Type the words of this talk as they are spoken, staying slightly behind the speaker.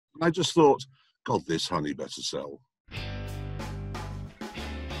I just thought, God, this honey better sell.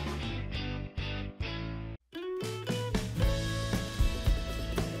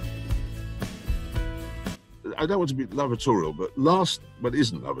 I don't want to be lavatorial, but it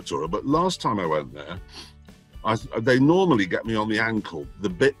isn't lavatorial, but last time I went there, they normally get me on the ankle, the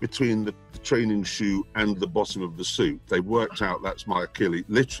bit between the training shoe and the bottom of the suit. They've worked out that's my Achilles,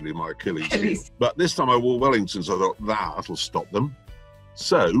 literally my Achilles heel. But this time I wore Wellingtons, I thought that'll stop them.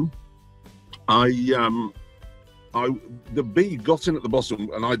 So the bee got in at the bottom,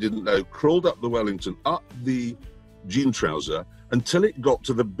 and I didn't know, crawled up the Wellington, up the jean trouser, until it got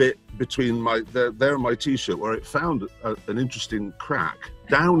to the bit between there and my t-shirt, where it found an interesting crack.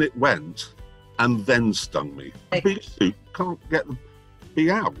 Down it went, and then stung me. The bee suit can't get the bee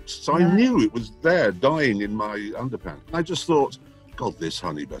out. So I knew it was there, dying in my underpants. I just thought, God, this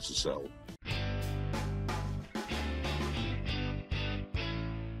honey better sell.